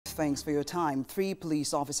Thanks for your time. 3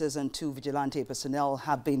 police officers and 2 vigilante personnel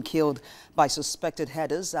have been killed by suspected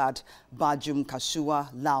headers at Bajum Kasua,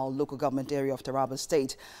 Lao local government area of Taraba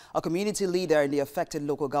State. A community leader in the affected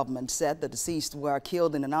local government said the deceased were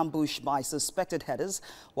killed in an ambush by suspected headers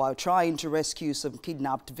while trying to rescue some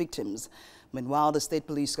kidnapped victims. Meanwhile, the State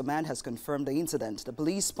Police Command has confirmed the incident. The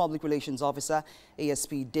Police Public Relations Officer,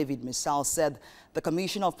 ASP David Misal, said the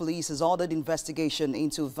Commission of Police has ordered investigation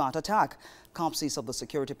into that attack. Corpses of the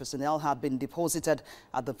security personnel have been deposited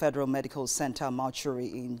at the Federal Medical Center mortuary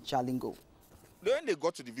in Jalingo. When they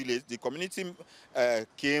got to the village, the community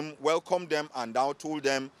came, welcomed them, and now told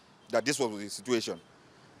them that this was the situation.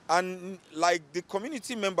 And like the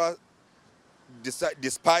community members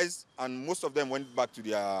despised, and most of them went back to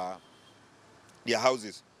their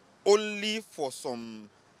houses, only for some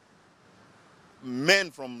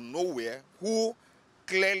men from nowhere who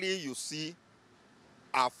clearly you see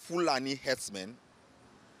are Fulani herdsmen.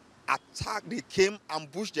 They came,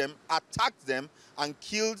 ambushed them, attacked them, and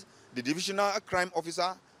killed the divisional crime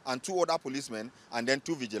officer and 2 other policemen, and then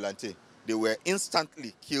 2 vigilantes. They were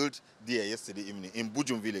instantly killed there yesterday evening in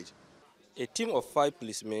Bujum village. A team of 5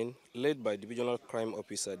 policemen, led by Divisional Crime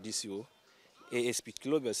Officer DCO, ASP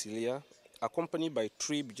Basilia, accompanied by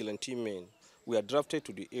 3 vigilante men, were drafted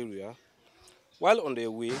to the area. While on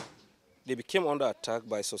their way, they became under attack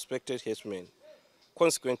by suspected herdsmen.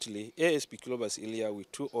 Consequently, ASP Basilia with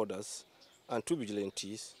 2 others and 2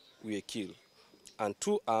 vigilantes were killed, and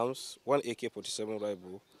 2 arms, 1 AK-47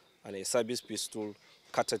 rifle and a service pistol,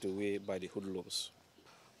 carted away by the hoodlums.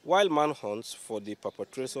 While manhunts for the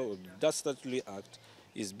perpetrator of the dastardly act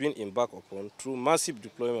is being embarked upon through massive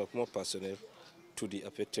deployment of more personnel to the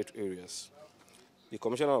affected areas. The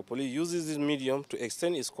Commissioner of Police uses this medium to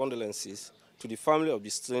extend his condolences to the family of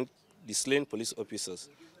the slain police officers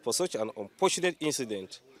for such an unfortunate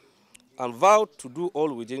incident, and vowed to do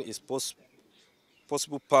all within his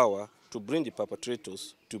possible power to bring the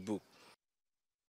perpetrators to book.